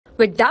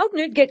With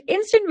Doubtnut, get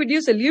instant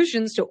video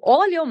solutions to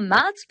all your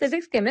maths,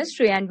 physics,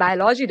 chemistry, and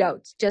biology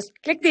doubts. Just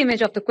click the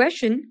image of the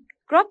question,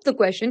 crop the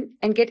question,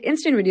 and get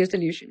instant video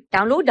solution.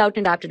 Download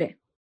Doubtnut app today.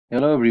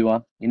 Hello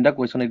everyone. In the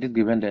question it is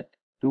given that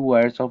two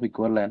wires of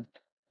equal length,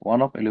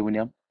 one of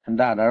aluminum and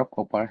the other of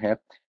copper have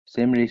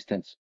same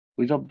resistance.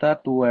 Which of the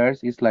two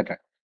wires is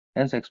lighter?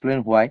 Hence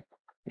explain why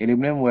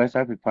aluminum wires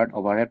are preferred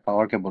over head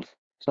power cables.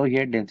 So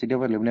here density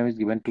of aluminum is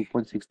given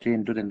 2.63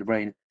 into 10 to the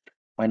power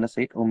minus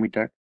 8 ohm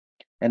meter,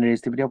 and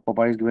resistivity of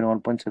copper is given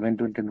 1.72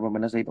 into 10 to the power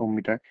minus 8 ohm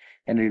meter,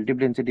 and relative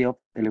density of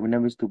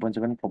aluminum is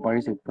 2.7, copper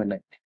is 8.9.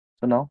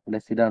 So now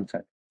let's see the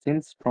answer.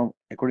 Since from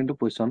according to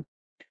question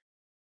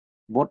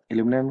both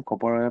aluminum and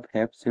copper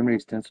have same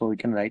resistance, so we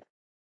can write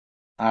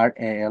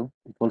RAL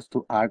equals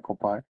to R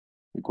copper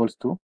equals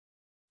to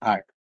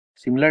R.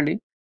 Similarly,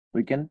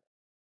 we can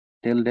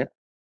tell that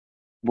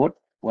both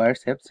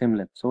wires have same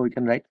length, so we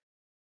can write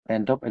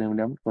length of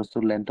aluminum equals to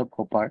length of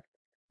copper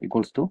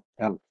equals to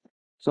L.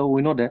 So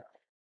we know that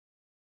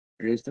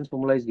resistance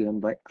formula is given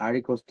by R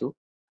equals to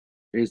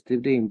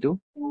resistivity into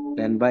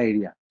length by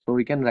area. So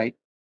we can write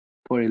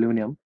for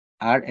aluminum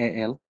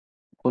RAL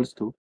equals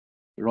to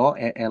rho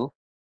AL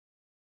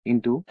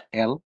into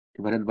L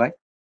divided by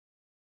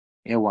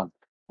A1,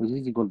 which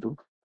is equal to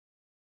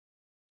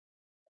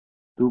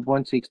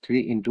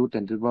 2.63 into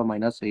 10 to the power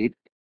minus 8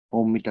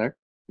 ohm meter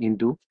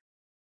into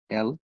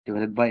L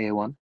divided by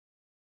A1.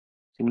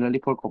 Similarly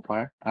for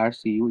copper,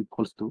 RCU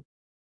equals to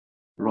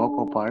rho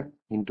copper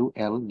into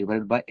L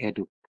divided by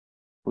A2,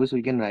 which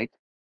we can write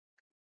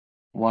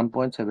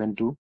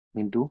 1.72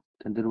 into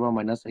 10 to the power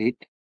minus 8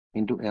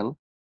 into L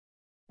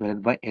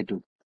divided by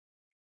A2.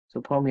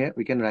 So from here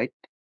we can write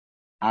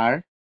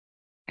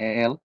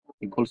RAL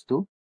equals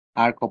to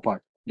R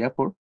copper.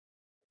 Therefore,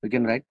 we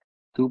can write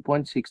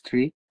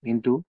 2.63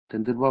 into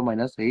 10 to the power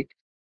minus 8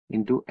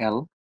 into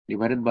L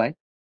divided by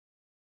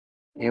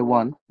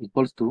A1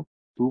 equals to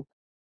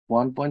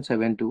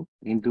 1.72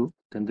 into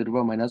 10 to the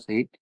power minus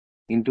 8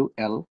 into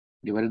L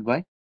divided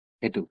by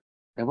A2.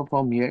 Therefore,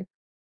 from here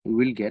we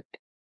will get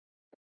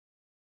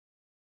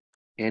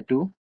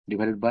A2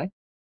 divided by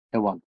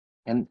A1,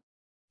 and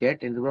here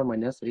 10 to the power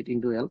minus 8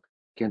 into L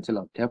cancel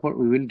out. Therefore,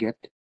 we will get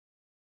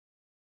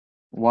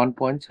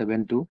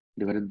 1.72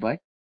 divided by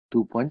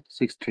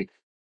 2.63.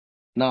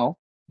 Now,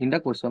 in the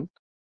question,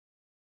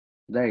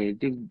 the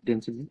relative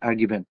densities are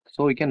given.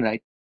 So we can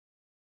write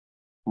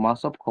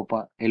mass of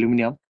copper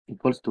aluminum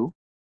equals to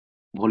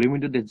volume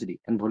into density,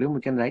 and volume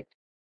we can write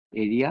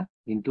area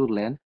into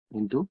length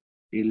into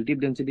relative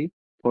density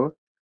for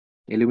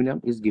aluminum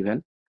is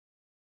given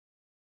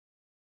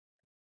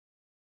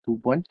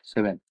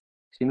 2.7.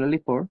 Similarly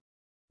for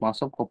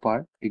mass of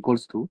copper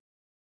equals to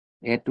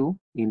A2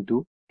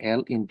 into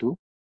L into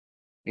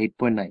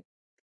 8.9.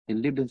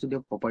 Relative density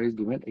of copper is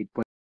given 8.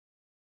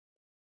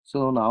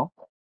 So now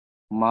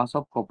mass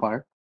of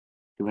copper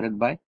divided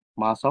by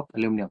mass of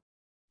aluminum.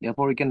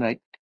 Therefore we can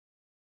write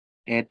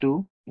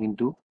A2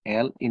 into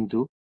L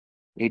into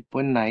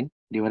 8.9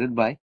 divided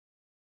by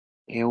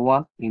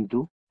A1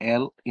 into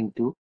L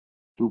into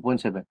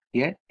 2.7.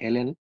 Here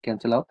L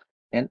cancel out,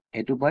 and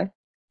A2 by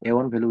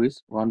A1 value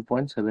is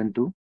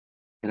 1.72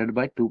 divided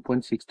by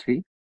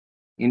 2.63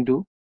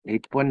 into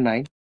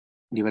 8.9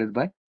 divided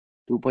by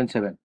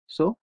 2.7.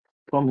 So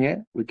from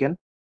here we can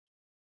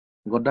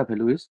got the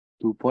value is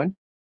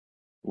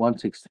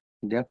 2.16.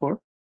 Therefore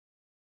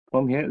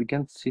from here we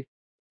can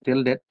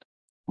tell that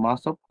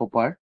mass of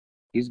copper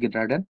is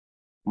greater than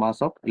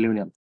mass of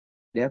aluminum.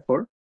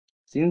 Therefore,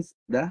 since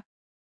the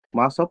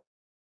mass of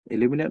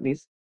aluminum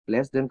is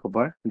less than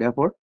copper,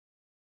 therefore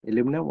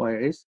aluminum wire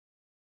is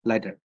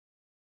lighter.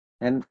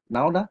 And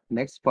now the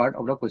next part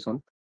of the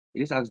question,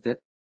 it is asked that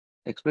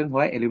explain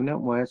why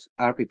aluminum wires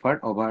are preferred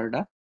over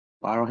the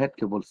power head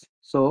cables.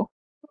 So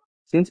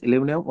since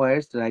aluminum wire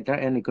is lighter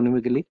and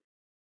economically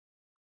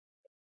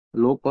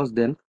low cost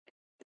than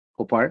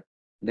copper,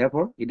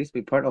 therefore it is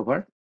preferred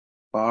over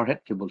power head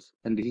cables.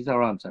 And this is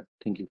our answer.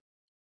 Thank you.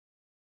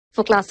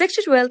 For class 6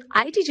 to 12,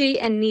 IIT JEE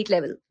and NEET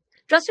level.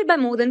 Trusted by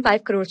more than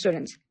 5 crore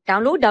students.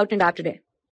 Download Doubtnut app today.